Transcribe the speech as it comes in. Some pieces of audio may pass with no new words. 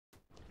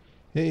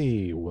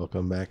Hey,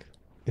 welcome back.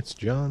 It's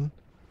John,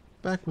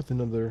 back with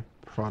another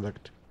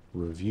product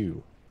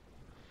review.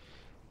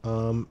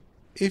 Um,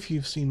 if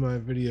you've seen my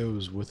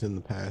videos within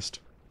the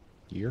past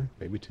year,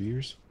 maybe 2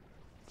 years,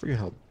 forget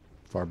how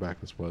far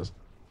back this was,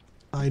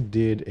 I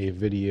did a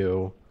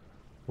video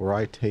where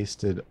I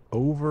tasted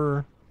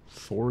over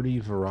 40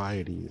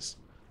 varieties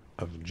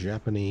of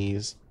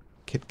Japanese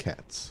Kit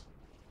Kats.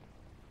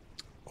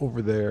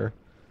 Over there,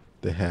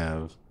 they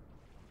have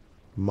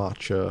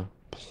matcha,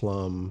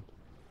 plum,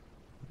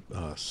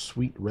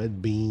 sweet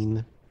red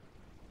bean,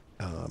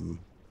 um,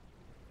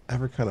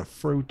 every kind of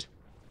fruit,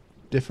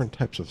 different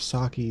types of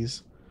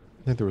sakis.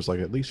 I think there was like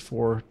at least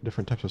four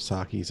different types of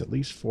sakis, at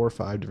least 4 or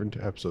 5 different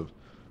types of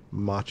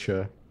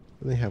matcha.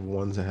 And they have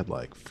ones that had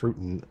like fruit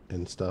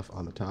and stuff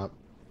on the top.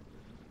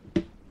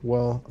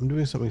 Well, I'm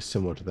doing something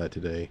similar to that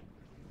today,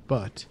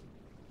 but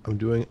I'm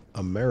doing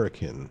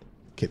American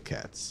Kit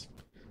Kats.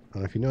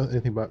 If you know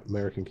anything about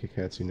American Kit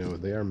Kats, you know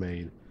they are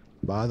made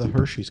by the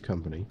Hershey's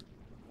Company,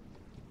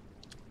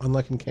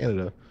 unlike in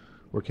Canada,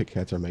 where Kit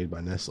Kats are made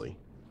by Nestle.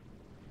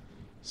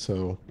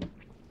 So,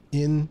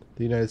 in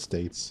the United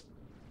States,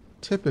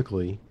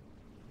 typically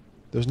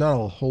there's not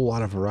a whole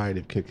lot of variety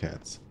of Kit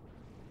Kats.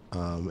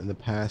 In the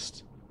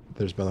past,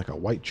 there's been like a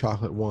white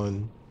chocolate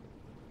one,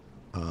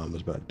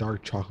 there's been a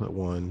dark chocolate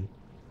one,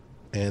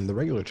 and the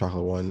regular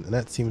chocolate one, and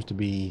that seems to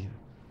be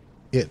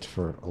it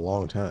for a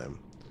long time.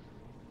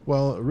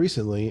 Well,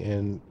 recently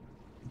in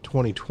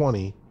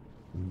 2020,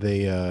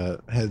 they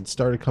had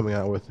started coming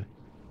out with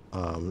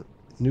um,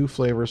 new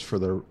flavors for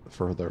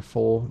their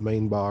full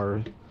main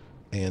bar,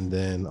 and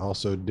then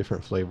also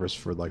different flavors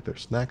for like their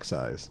snack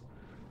size.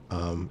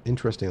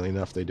 Interestingly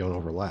enough, they don't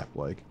overlap.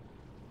 Like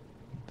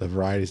the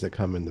varieties that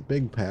come in the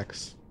big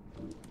packs,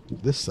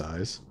 this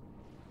size,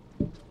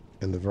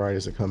 and the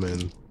varieties that come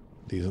in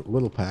these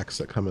little packs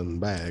that come in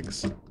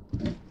bags,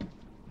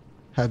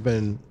 have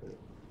been,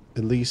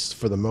 at least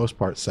for the most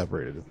part,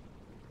 separated.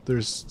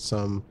 There's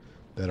some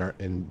that are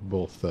in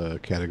both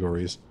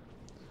categories,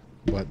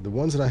 but the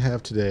ones that I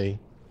have today,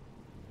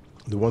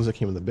 the ones that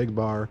came in the big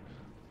bar,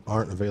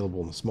 aren't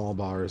available in the small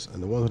bars,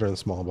 and the ones that are in the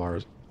small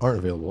bars aren't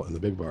available in the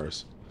big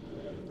bars.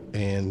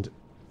 And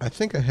I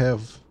think I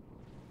have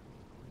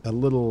a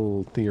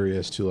little theory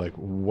as to like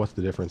what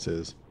the difference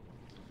is,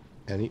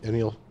 and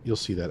you'll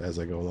see that as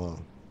I go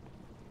along.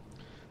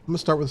 I'm gonna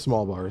start with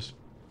small bars,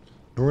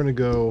 and we're gonna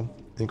go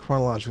in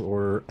chronological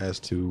order as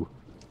to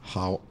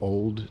how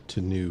old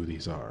to new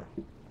these are.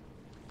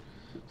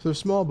 So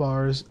small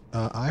bars,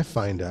 I've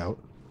found out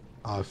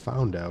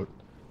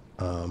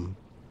um,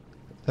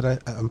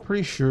 that I'm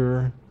pretty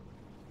sure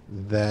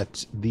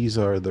that these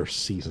are their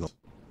seasonal.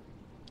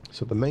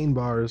 So the main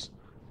bars,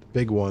 the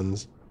big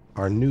ones,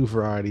 are new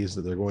varieties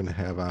that they're going to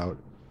have out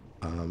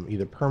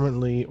either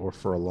permanently or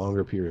for a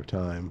longer period of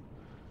time.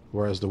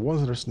 Whereas the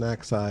ones that are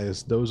snack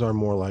size, those are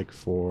more like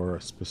for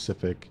a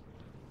specific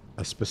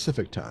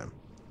time.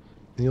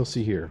 And you'll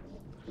see here,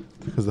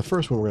 because the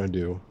first one we're going to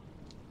do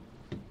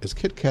is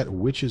Kit Kat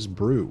Witch's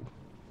Brew.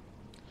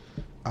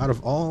 Out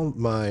of all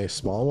my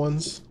small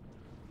ones,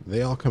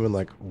 they all come in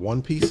like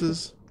one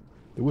pieces.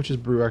 The Witch's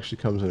Brew actually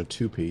comes in a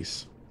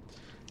 2-piece.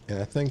 And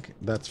I think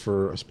that's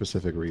for a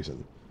specific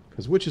reason.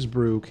 Because Witch's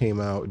Brew came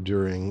out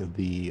during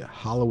the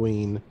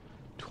Halloween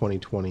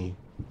 2020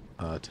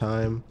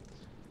 time.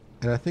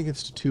 And I think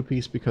it's a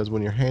 2-piece because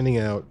when you're handing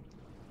out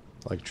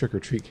like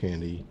trick-or-treat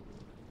candy,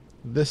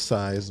 this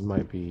size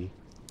might be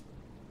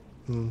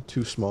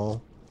too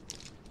small.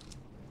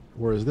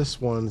 Whereas this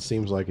one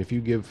seems like if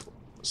you give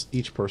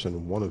each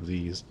person one of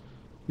these,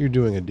 you're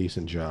doing a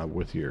decent job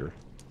with your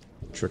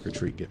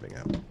trick-or-treat giving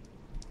out.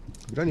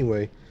 But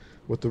anyway,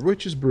 what the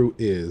Witch's Brew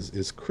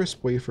is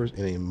crisp wafers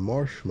in a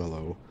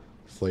marshmallow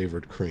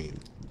flavored cream.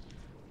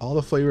 All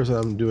the flavors that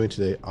I'm doing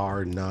today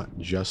are not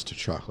just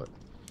chocolate.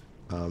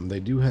 They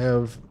do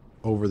have,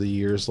 over the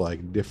years,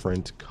 like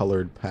different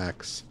colored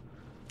packs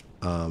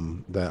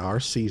that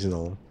are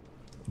seasonal,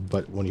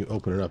 but when you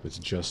open it up, it's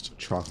just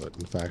chocolate.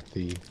 In fact,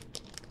 the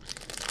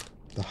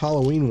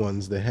Halloween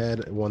ones, they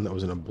had one that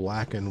was in a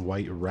black and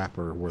white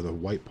wrapper where the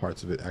white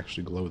parts of it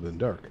actually glowed in the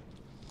dark.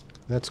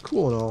 That's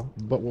cool and all,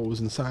 but what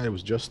was inside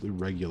was just the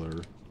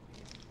regular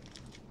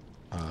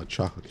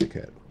chocolate Kit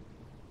Kat.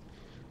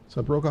 So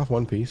I broke off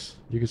one piece.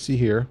 You can see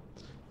here,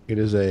 it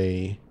is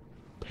a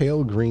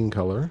pale green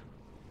color.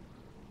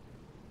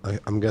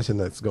 I'm guessing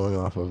that's going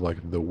off of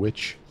like the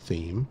witch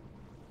theme.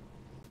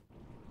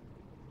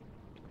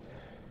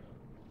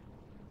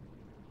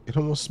 It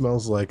almost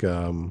smells like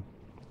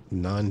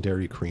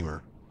non-dairy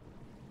creamer.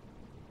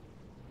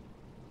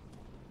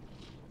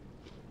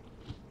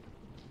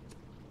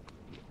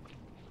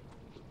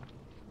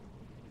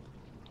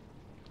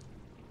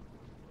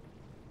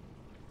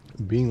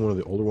 Being one of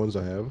the older ones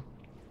I have,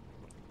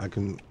 I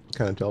can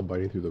kind of tell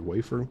biting through the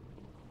wafer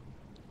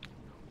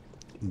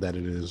that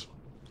it is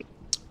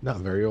not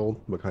very old,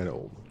 but kind of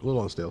old. A little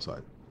on the stale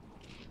side.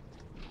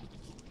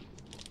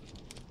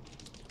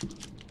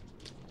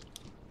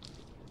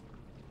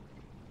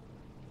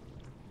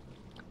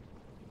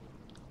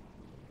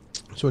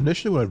 So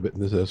initially when I bit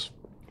into this,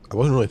 I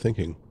wasn't really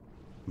thinking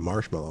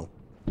marshmallow.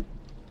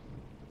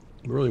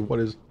 Really, what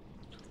is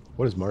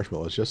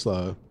marshmallow? It's just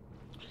a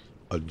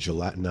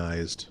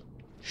gelatinized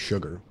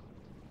sugar.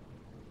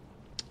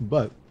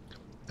 But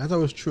as I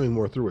was chewing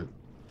more through it,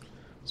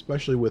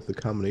 especially with the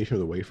combination of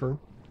the wafer,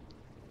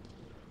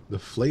 the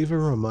flavor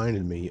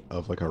reminded me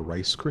of like a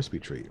Rice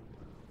Krispie treat.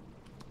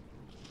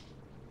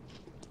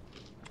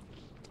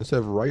 Instead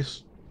of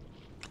rice,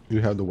 you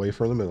have the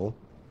wafer in the middle.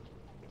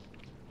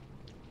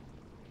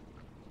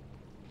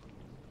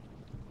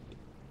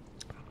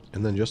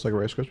 And then just like a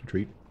Rice Krispie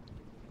treat,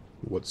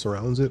 what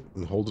surrounds it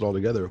and holds it all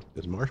together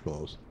is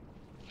marshmallows.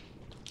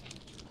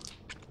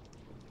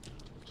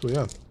 So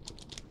yeah,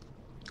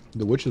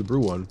 the Witch's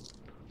Brew one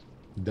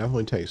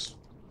definitely tastes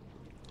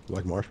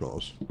like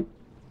marshmallows.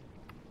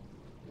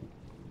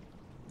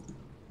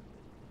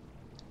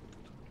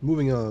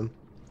 Moving on,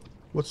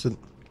 what's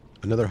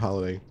another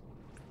holiday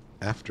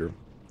after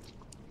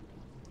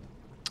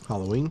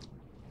Halloween?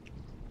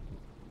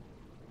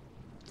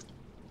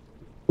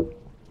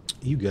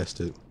 You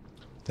guessed it,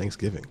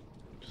 Thanksgiving.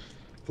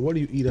 What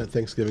do you eat at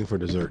Thanksgiving for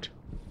dessert?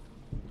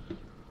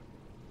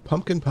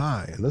 Pumpkin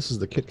pie, and this is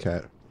the Kit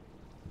Kat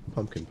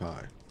pumpkin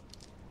pie.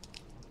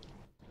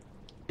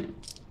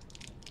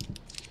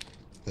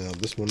 Now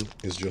this one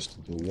is just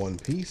one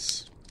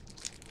piece.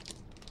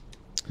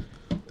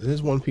 It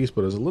is one piece,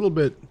 but it's a little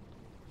bit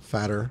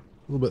fatter,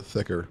 a little bit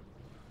thicker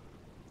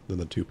than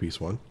the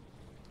two-piece one.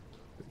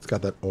 It's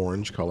got that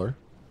orange color.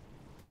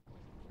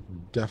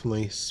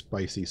 Definitely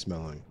spicy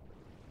smelling.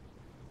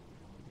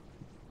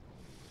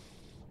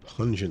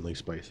 Pungently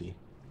spicy.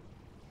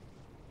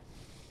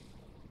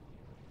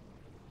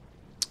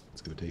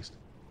 Let's give it a taste.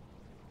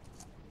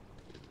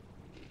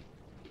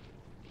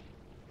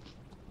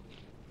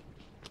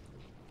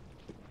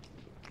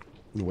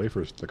 The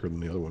wafer is thicker than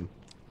the other one.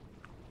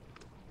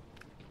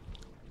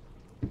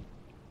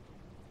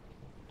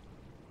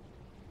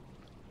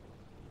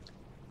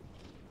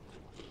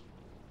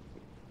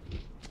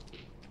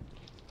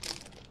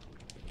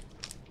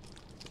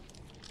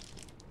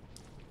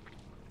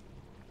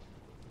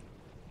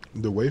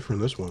 The wafer in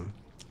this one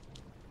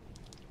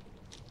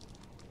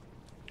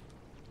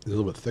is a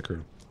little bit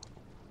thicker.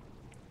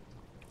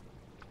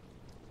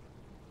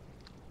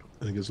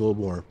 And it gives a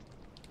little more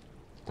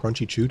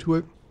crunchy chew to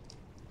it.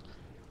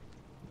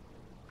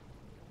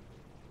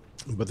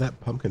 But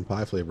that pumpkin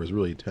pie flavor is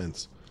really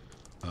intense.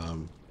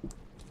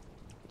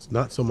 It's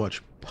not so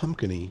much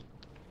pumpkin-y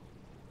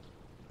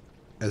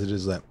as it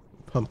is that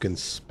pumpkin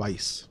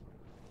spice.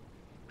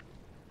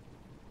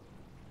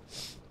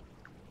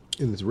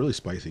 And it's really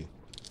spicy.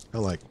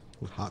 Not like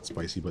hot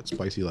spicy, but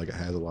spicy like it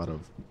has a lot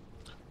of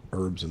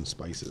herbs and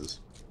spices.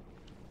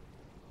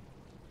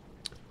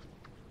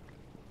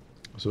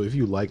 So if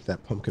you like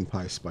that pumpkin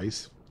pie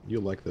spice,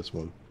 you'll like this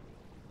one.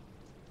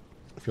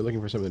 If you're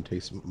looking for something that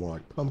tastes more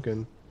like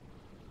pumpkin,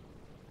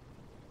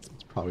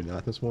 it's probably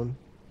not this one.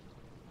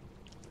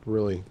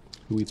 Really,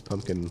 who eats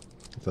pumpkin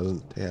that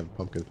doesn't have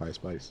pumpkin pie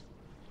spice?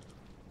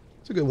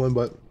 It's a good one,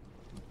 but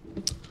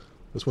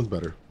this one's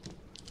better,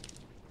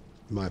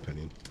 in my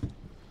opinion.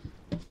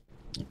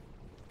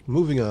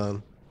 Moving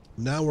on,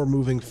 now we're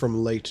moving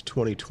from late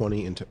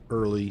 2020 into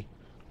early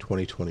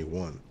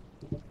 2021.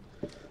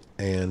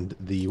 And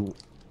the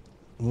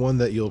one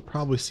that you'll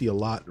probably see a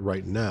lot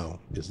right now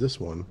is this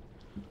one,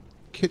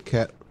 Kit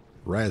Kat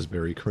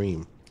Raspberry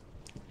Cream.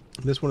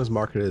 This one is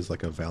marketed as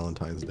like a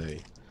Valentine's Day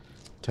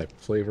type of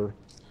flavor.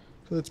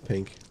 So it's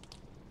pink.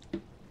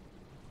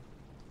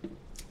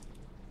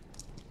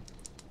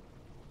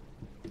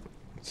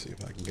 Let's see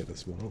if I can get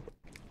this one open.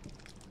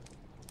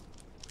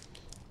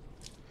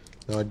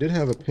 Now I did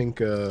have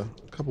a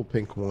couple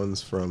pink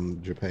ones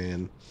from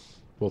Japan,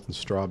 both in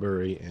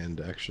strawberry and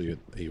actually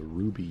a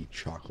ruby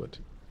chocolate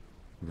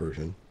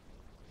version.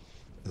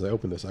 As I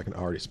open this, I can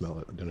already smell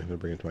it. I don't have to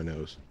bring it to my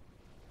nose.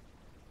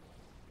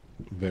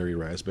 Very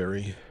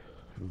raspberry.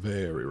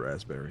 Very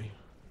raspberry.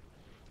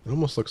 It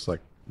almost looks like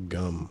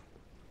gum.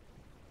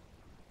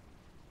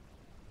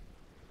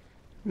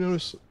 You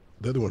notice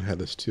the other one had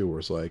this too, where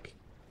it's like,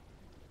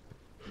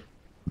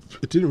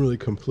 it didn't really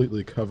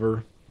completely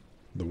cover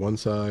the one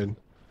side,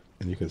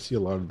 and you can see a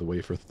lot of the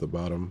wafer at the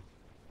bottom.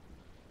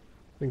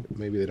 I think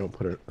maybe they don't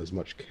put as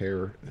much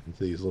care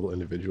into these little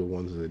individual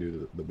ones as they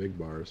do the big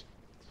bars.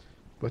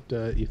 But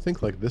you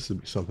think like this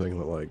would be something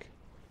that like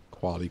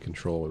quality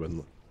control would have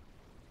been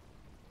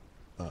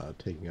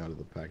taking out of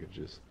the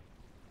packages.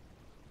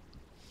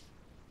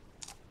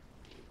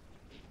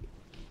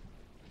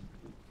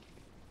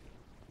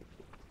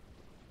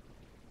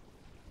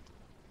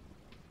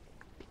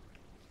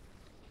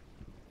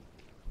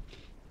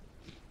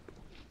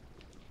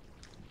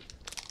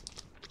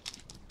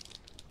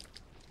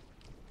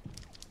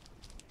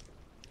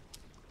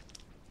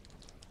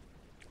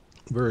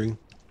 Very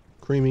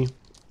creamy,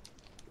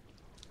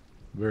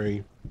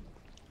 very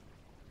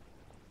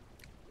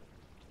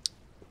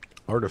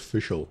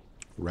artificial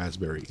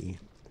raspberry-y.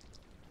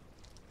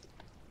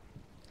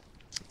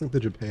 I think the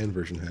Japan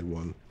version had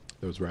one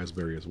that was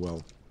raspberry as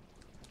well.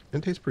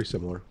 And it tastes pretty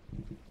similar.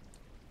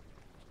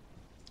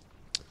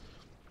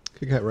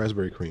 Kit Kat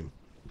Raspberry Cream.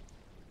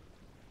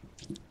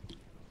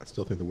 I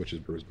still think the Witch's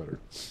Brew is better.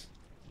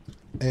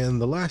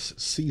 And the last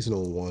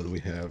seasonal one we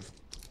have,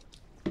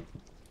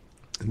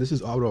 and this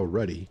is out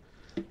already,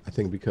 I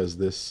think because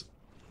this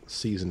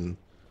season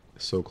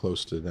is so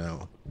close to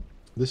now.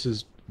 This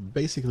is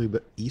basically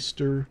the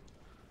Easter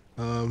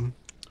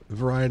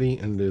variety,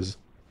 and it is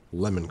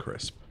lemon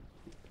crisp.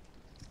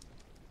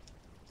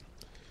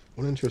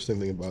 One interesting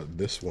thing about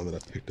this one that I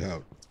picked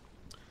out,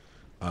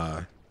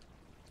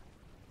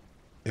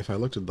 if I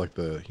looked at like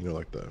the,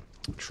 like the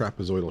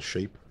trapezoidal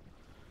shape,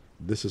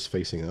 this is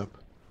facing up,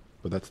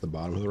 but that's the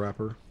bottom of the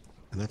wrapper,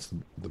 and that's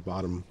the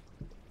bottom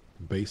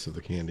base of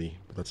the candy,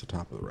 but that's the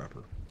top of the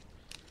wrapper.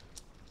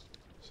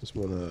 Is this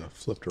one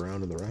flipped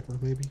around in the wrapper,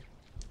 maybe?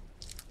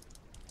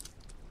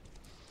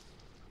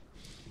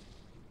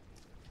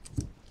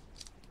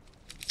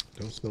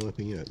 Don't smell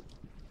anything yet.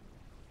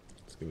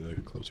 Let's give it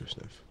a closer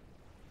sniff.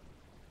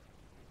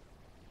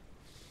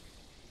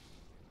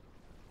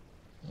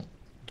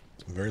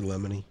 Very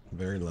lemony,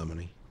 very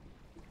lemony.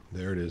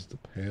 There it is, the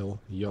pale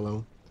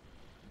yellow.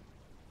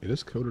 It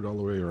is coated all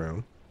the way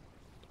around.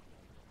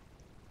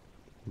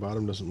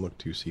 Bottom doesn't look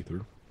too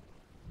see-through.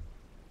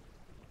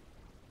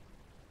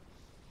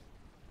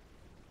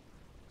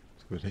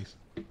 Let's give it a taste.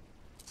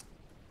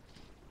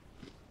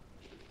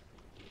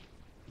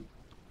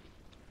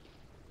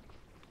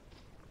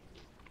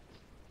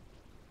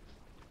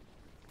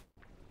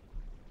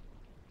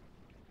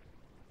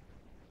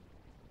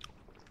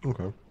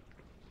 Okay.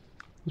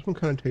 This one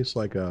kind of tastes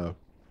like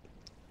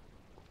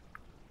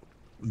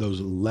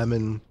those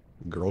lemon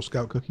Girl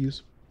Scout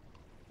cookies.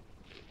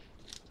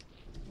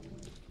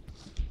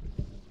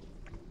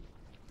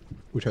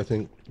 Which I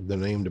think the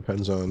name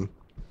depends on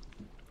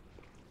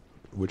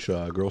which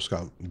Girl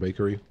Scout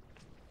bakery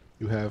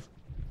you have.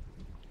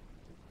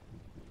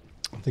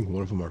 I think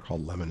one of them are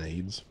called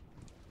lemonades.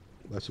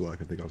 That's the one I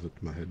can think of off the top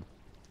of my head.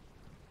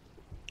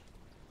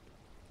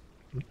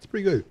 It's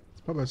pretty good.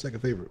 It's probably my second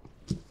favorite.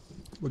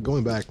 But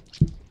going back,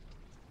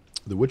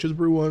 the Witch's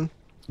Brew one,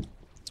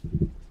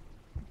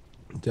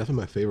 definitely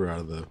my favorite out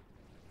of the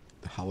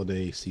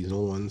holiday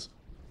seasonal ones.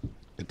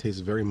 It tastes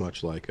very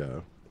much like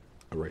a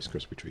Rice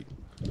Krispie treat.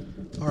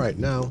 All right,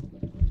 now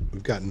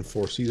we've gotten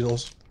 4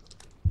 seasonals.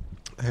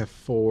 I have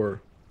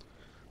 4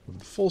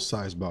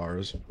 full-size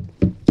bars.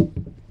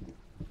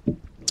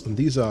 And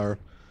these are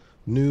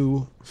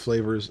new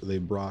flavors they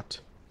brought.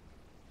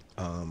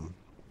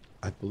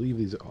 I believe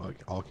these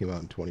all came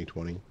out in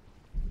 2020.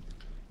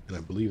 And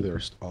I believe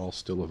they're all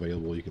still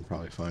available. You can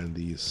probably find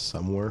these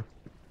somewhere.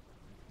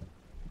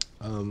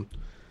 And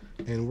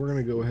we're going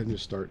to go ahead and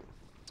just start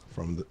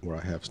from where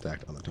I have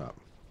stacked on the top.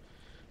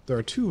 There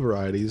are 2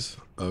 varieties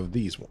of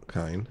these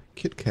kind,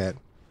 Kit Kat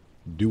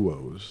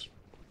Duos.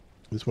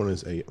 This one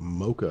is a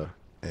mocha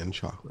and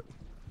chocolate.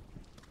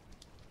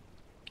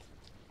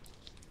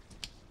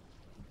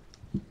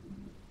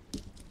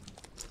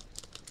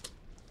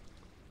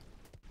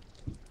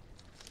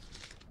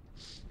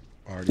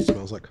 Already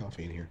smells like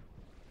coffee in here.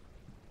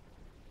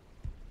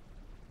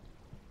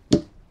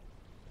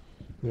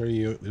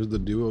 There's the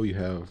duo you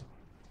have.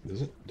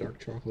 Is it dark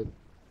chocolate?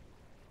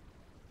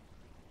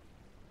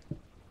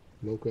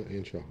 Mocha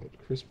and chocolate.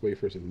 Crisp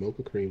wafers and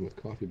mocha cream with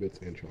coffee bits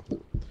and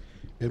chocolate.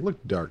 It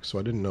looked dark, so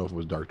I didn't know if it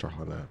was dark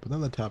chocolate or not. But then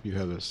on the top you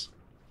have this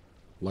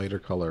lighter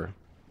color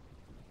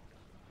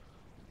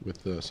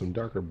with some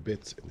darker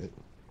bits in it.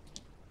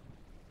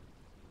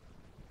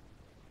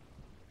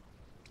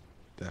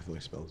 Definitely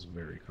smells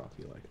very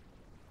coffee-like.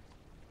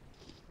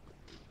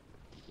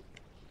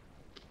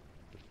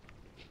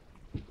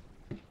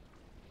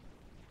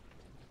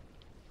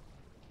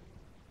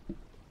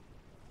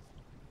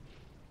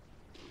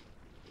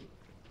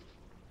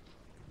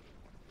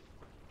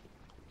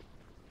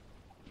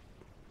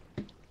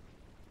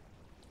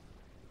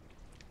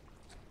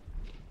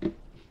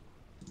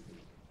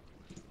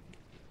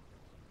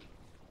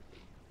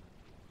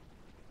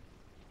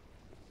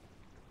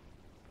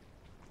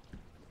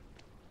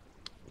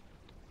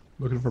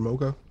 Looking for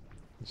mocha?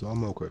 It's all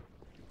mocha.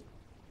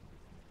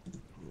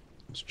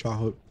 It's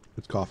chocolate.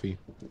 It's coffee.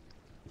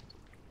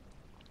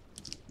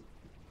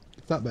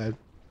 It's not bad.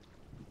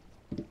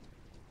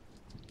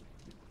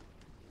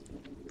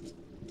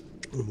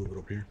 I'll move it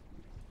over here.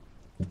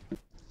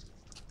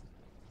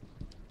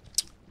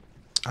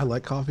 I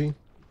like coffee,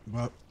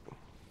 but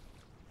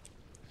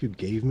if you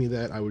gave me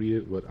that, I would eat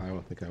it, but I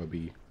don't think I would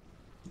be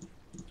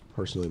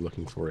personally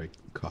looking for a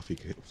coffee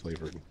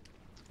flavored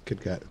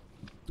Kit Kat.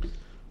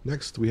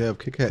 Next, we have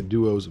Kit Kat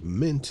Duos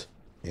Mint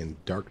and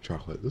Dark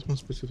Chocolate. This one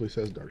specifically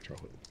says dark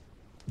chocolate,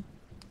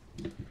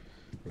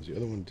 whereas the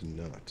other one did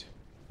not.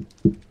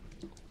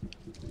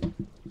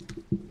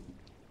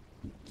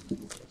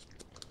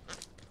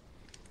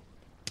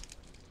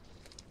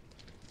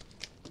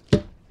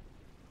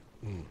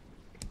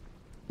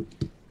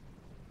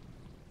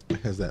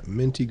 It has that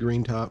minty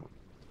green top,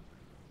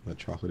 that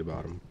chocolatey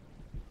bottom.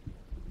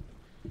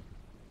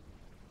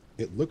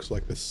 It looks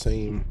like the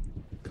same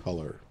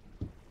color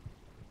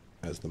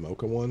as the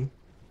mocha one.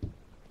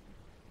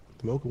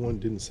 The mocha one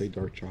didn't say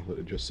dark chocolate,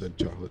 it just said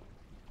chocolate.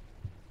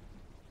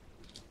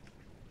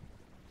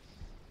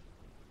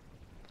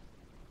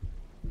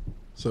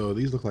 So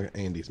these look like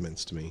Andes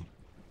mints to me.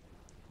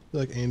 You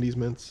like Andes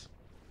mints?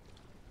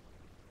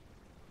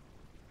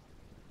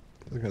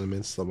 The kind of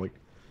mints I'm like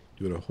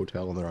you at a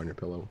hotel and they're on your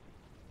pillow.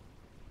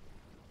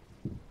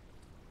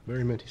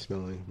 Very minty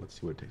smelling. Let's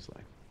see what it tastes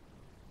like.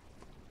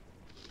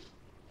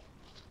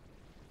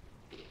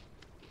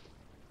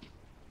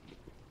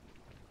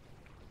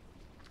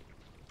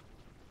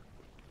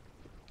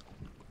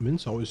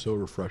 Mint's always so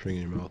refreshing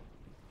in your mouth.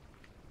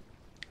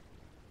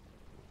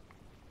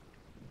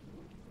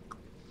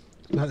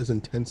 Not as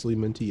intensely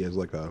minty as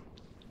like a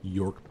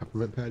York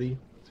peppermint patty.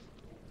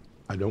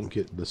 I don't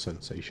get the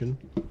sensation.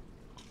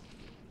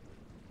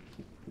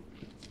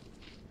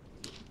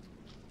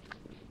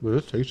 But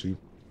it's tasty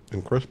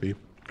and crispy.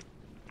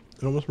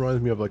 It almost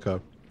reminds me of like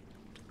a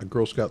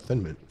Girl Scout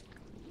Thin Mint.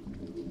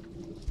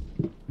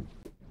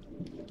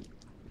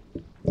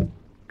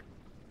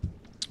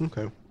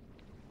 Okay.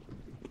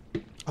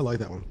 I like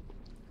that one.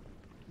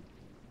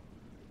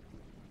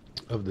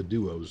 Of the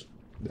duos,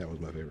 that was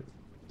my favorite.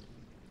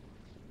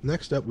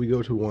 Next up, we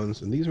go to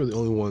ones, and these are the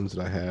only ones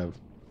that I have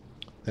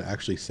that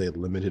actually say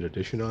limited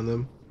edition on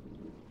them.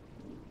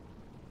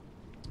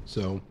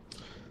 So,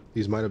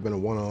 these might have been a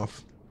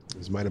one-off.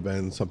 This might have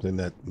been something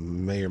that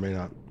may or may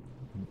not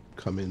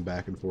come in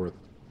back and forth.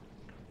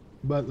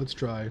 But let's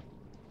try.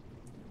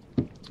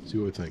 See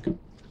what we think.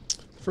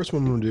 The first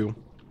one I'm going to do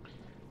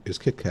is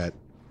Kit Kat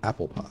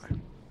Apple Pie.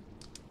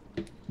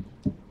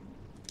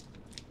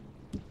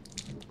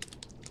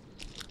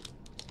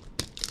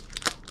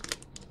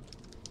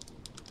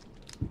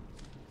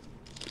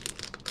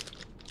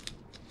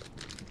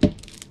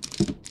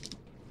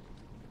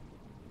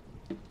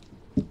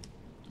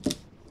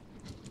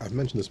 I've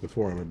mentioned this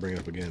before, I'm going to bring it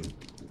up again.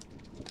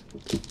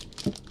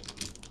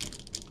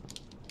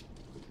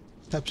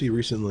 Pepsi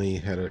recently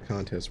had a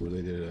contest where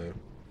they did an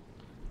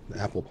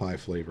apple pie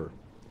flavor.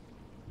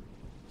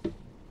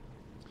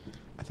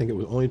 I think it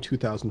was only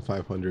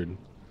 2,500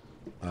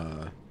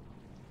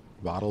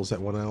 bottles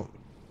that went out,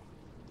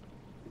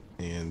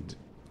 and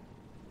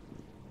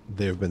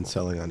they've been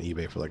selling on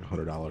eBay for like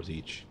 $100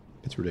 each.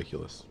 It's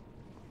ridiculous.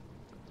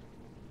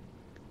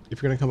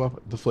 If you're going to come up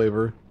with the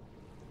flavor,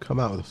 come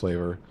out with a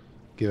flavor.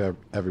 Give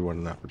everyone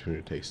an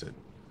opportunity to taste it.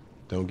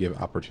 Don't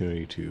give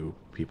opportunity to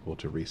people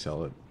to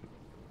resell it.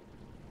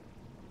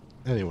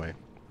 Anyway,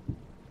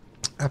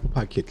 apple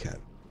pie Kit Kat.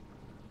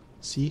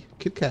 See,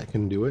 Kit Kat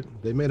can do it.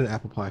 They made an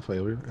apple pie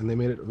flavor, and they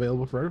made it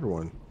available for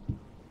everyone.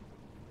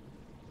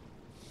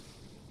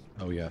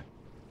 Oh yeah.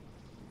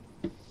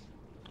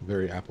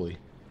 Very appley.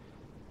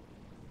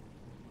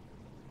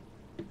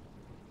 I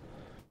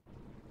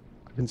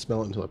didn't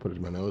smell it until I put it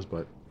in my nose,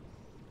 but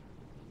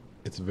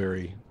it's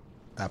very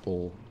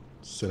apple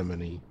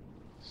cinnamony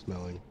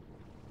smelling.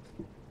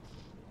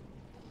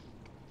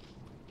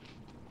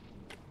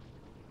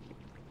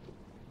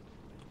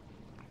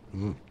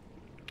 Mm.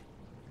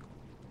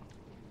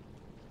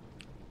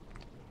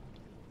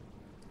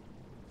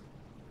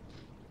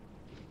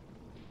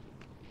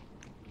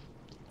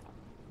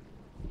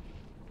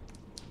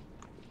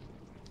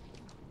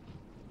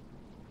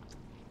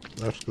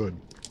 That's good.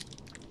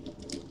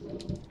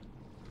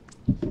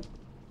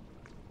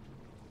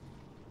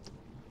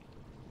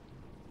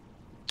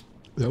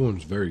 That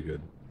one's very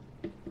good.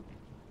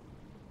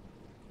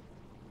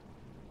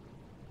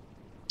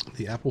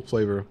 The apple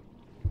flavor,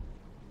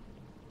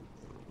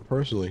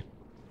 personally,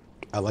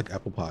 I like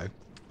apple pie,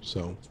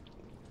 so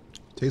it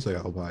tastes like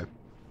apple pie.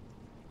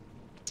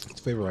 It's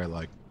a flavor I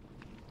like.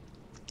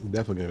 I'm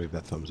definitely gonna give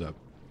that thumbs up.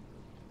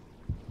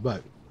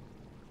 But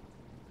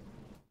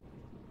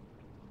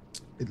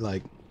it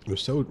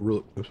was so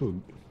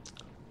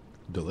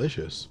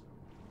delicious.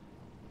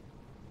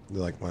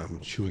 Like when I'm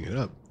chewing it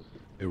up,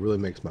 it really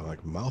makes my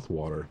mouth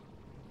water.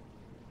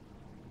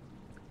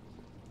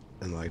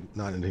 And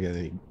not into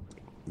any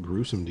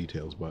gruesome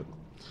details, but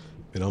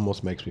it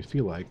almost makes me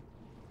feel like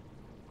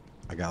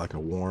I got like a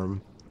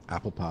warm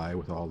apple pie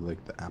with all the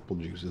apple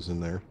juices in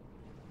there.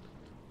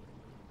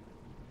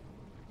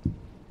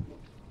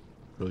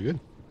 Really good.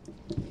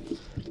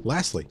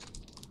 Lastly,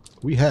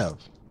 we have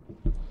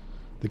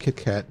the Kit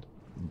Kat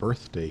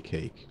birthday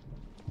cake.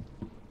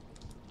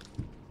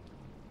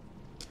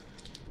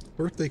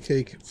 Birthday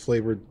cake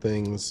flavored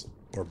things,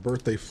 or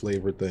birthday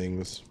flavored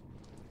things,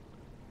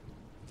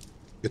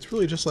 it's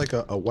really just like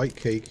a white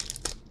cake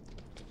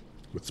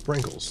with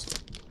sprinkles.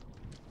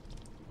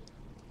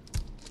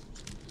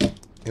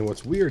 And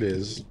what's weird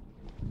is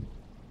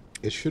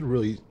it should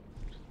really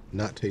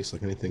not taste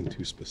like anything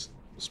too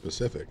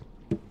specific.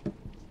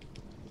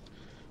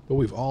 But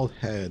we've all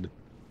had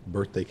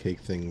birthday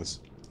cake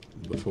things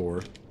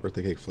before,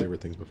 birthday cake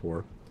flavored things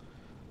before,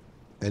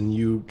 and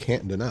you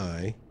can't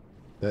deny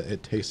that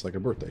it tastes like a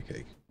birthday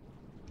cake.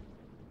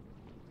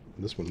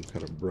 This one's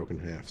kind of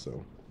broken in half,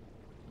 so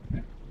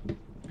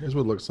here's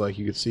what it looks like.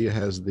 You can see it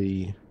has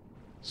the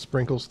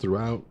sprinkles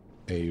throughout,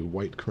 a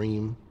white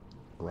cream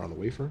around the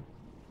wafer.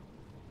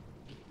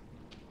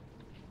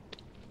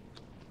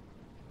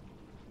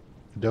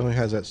 It definitely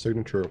has that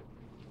signature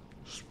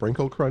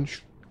sprinkle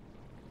crunch.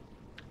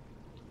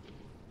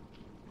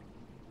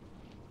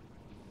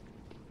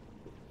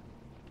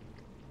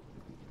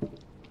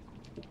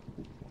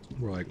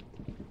 Where like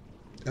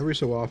every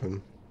so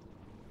often,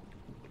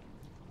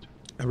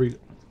 every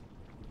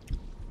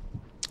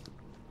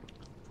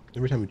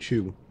every time you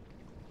chew,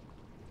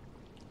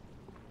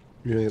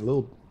 you get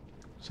little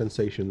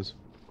sensations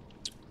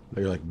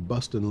that you're like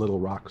busting little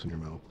rocks in your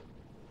mouth.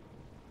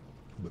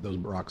 But those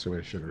rocks are made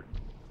of sugar,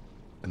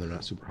 and they're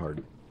not super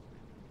hard.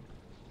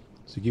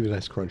 So you give you a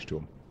nice crunch to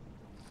them.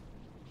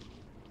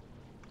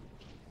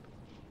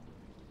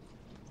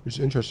 It's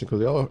interesting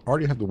because they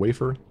already have the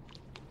wafer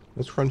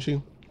that's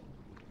crunchy.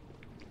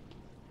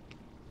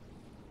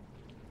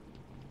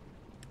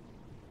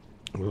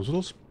 Those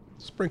little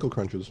sprinkle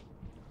crunches.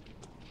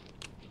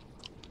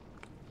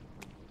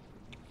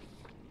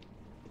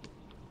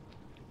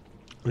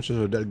 Which is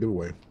a dead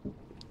giveaway.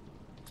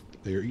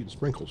 They are eating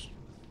sprinkles.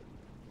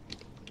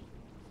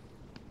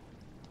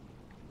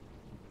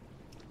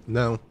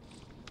 Now,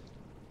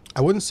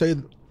 I wouldn't say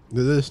that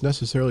this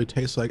necessarily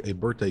tastes like a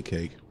birthday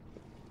cake.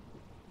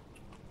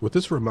 What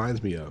this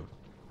reminds me of,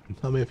 and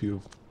tell me if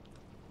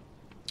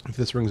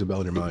this rings a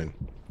bell in your mind.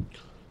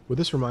 What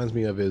this reminds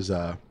me of is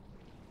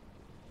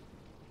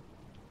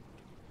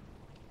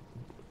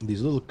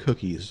these little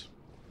cookies.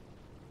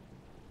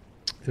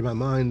 In my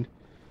mind,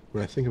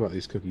 when I think about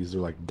these cookies,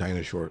 they're like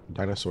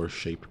dinosaur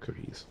shaped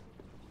cookies.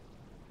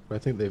 But I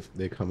think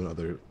they come in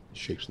other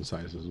shapes and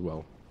sizes as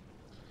well.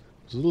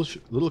 It's a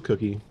little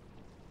cookie.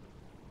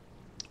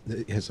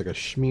 It has like a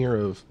smear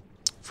of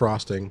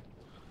frosting,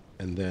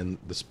 and then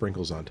the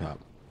sprinkles on top.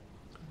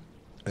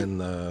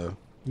 And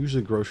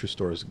usually grocery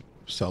stores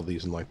sell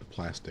these in like the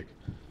plastic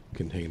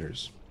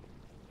containers,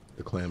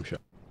 the clamshell.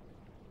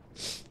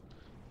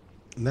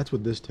 And that's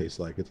what this tastes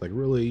like. It's like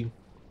really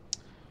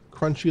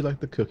crunchy like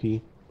the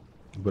cookie,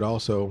 but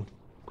also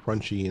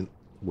crunchy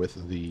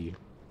with the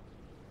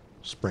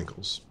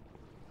sprinkles.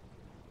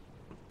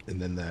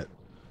 And then that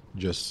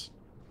just,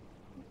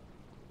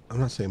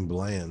 I'm not saying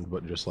bland,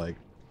 but just like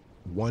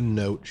one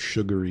note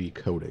sugary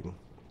coating.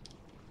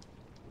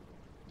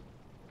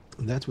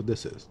 And that's what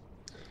this is.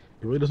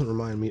 It really doesn't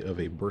remind me of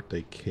a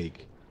birthday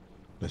cake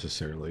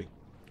necessarily,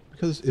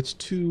 because it's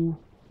too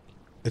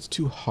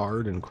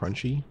hard and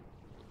crunchy.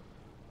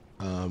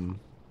 But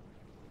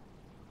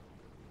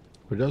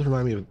it does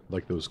remind me of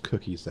like those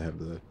cookies that have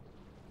the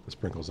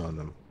sprinkles on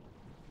them.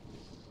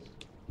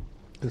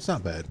 And it's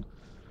not bad,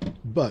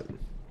 but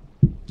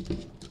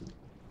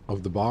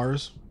of the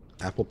bars,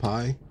 apple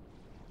pie,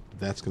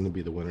 that's going to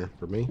be the winner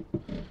for me.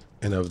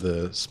 And of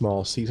the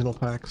small seasonal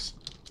packs,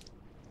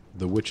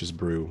 the Witch's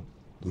Brew,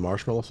 the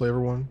marshmallow flavor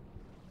one,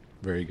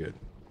 very good.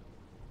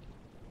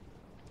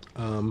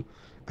 I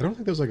don't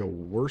think there's like a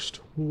worst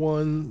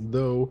one,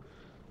 though.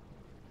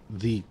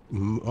 The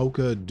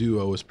Mocha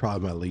Duo is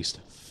probably my least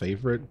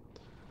favorite.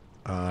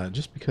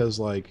 Just because,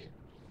 like,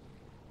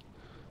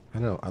 I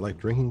don't know, I like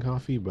drinking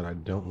coffee, but I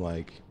don't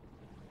like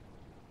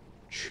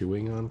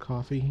chewing on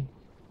coffee,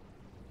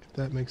 if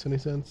that makes any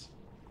sense.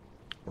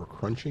 Or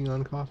crunching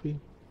on coffee.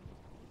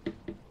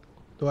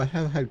 Though I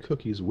have had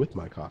cookies with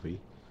my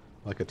coffee,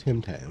 like a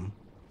Tim Tam.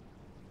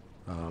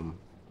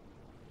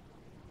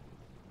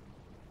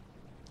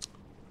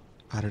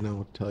 I don't know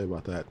what to tell you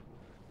about that.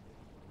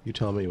 You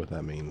tell me what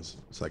that means,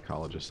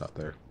 psychologists out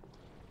there.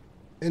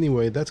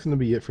 Anyway, that's going to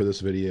be it for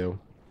this video.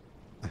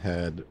 I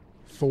had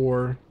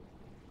 4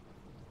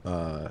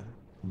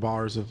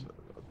 bars of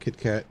Kit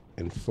Kat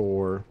and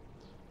 4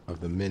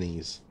 of the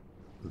minis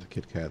of the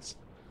Kit Kats.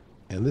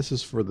 And this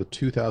is for the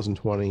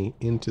 2020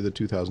 into the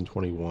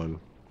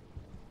 2021.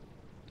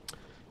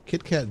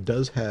 Kit Kat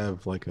does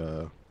have like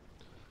a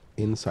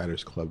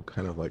Insiders Club,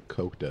 kind of like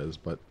Coke does,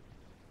 but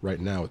right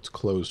now it's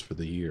closed for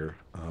the year.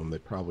 They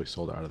probably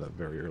sold out of that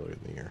very early in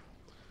the year.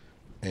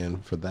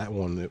 And for that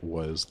one, it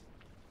was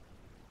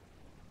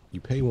you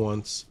pay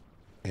once,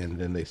 and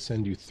then they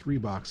send you 3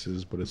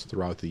 boxes, but it's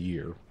throughout the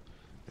year.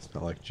 It's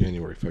not like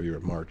January, February,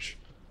 March,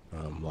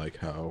 like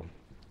how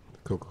the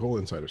Coca-Cola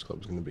Insiders Club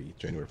is going to be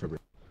January,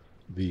 February.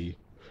 The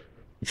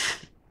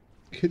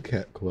Kit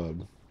Kat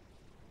Club,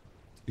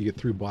 you get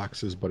 3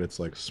 boxes, but it's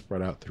like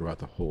spread out throughout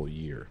the whole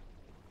year.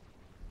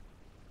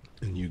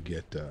 And you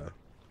get the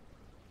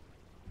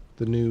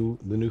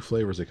new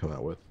flavors they come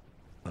out with.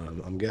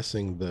 I'm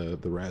guessing the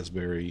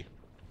raspberry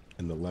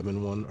and the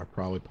lemon one are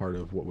probably part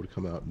of what would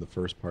come out in the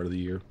first part of the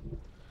year,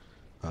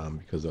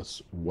 because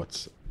that's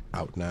what's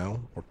out now.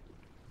 Or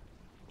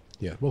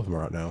yeah, both of them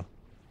are out now.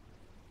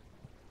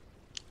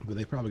 But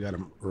they probably got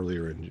them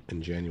earlier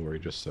in January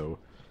just so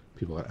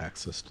people had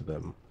access to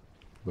them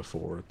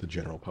before the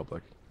general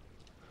public.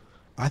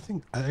 I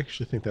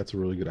actually think that's a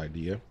really good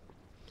idea.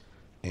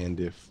 And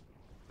if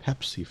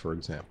Pepsi, for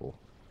example,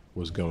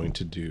 was going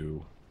to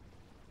do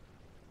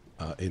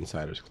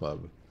Insiders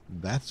Club,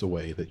 that's a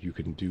way that you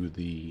can do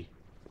the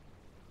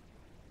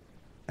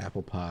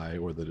apple pie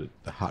or the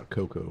hot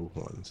cocoa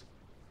ones.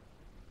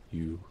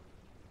 You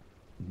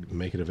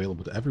make it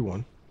available to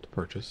everyone to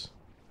purchase,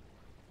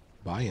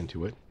 buy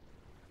into it,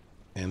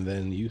 and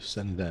then you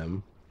send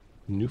them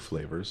new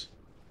flavors,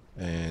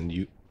 and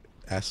you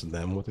ask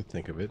them what they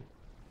think of it,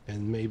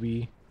 and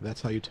maybe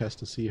that's how you test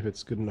to see if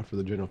it's good enough for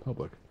the general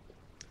public,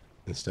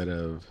 instead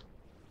of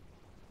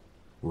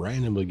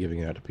randomly giving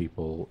it out to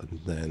people, and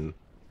then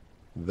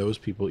those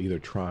people either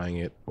trying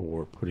it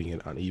or putting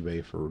it on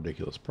eBay for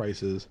ridiculous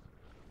prices.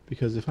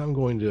 Because if I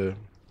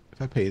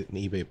pay an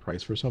eBay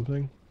price for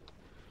something,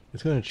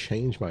 it's going to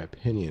change my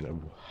opinion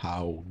of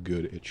how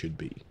good it should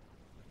be.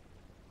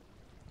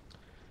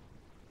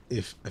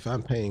 If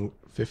I'm paying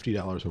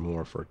 $50 or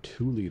more for a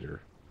 2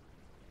 liter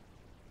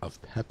of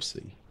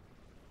Pepsi,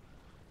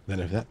 then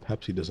if that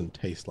Pepsi doesn't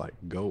taste like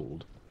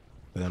gold,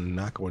 then I'm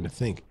not going to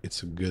think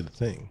it's a good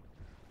thing,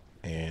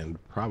 and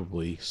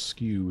probably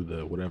skew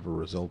the whatever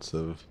results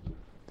of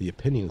the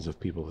opinions of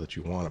people that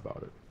you want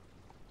about it.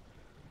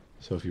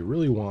 So if you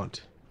really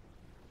want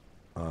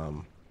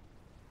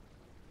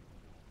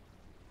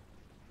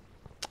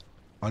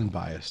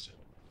unbiased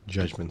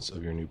judgments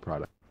of your new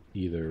product,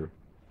 either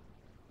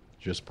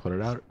just put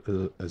it out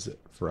as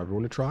for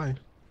everyone to try,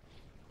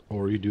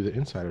 or you do the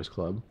Insiders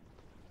Club,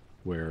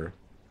 where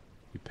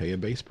you pay a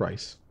base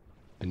price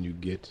and you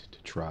get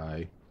to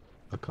try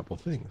a couple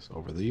things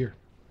over the year.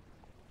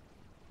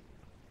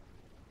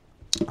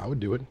 I would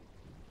do it.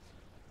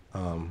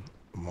 I'm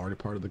already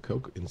part of the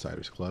Coke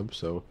Insiders Club,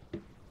 so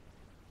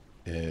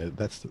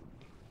it's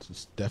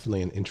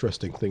definitely an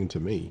interesting thing to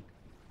me.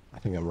 I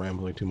think I'm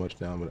rambling too much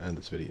now. I'm going to end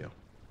this video.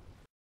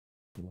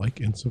 Like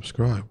and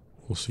subscribe.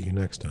 We'll see you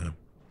next time.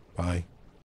 Bye.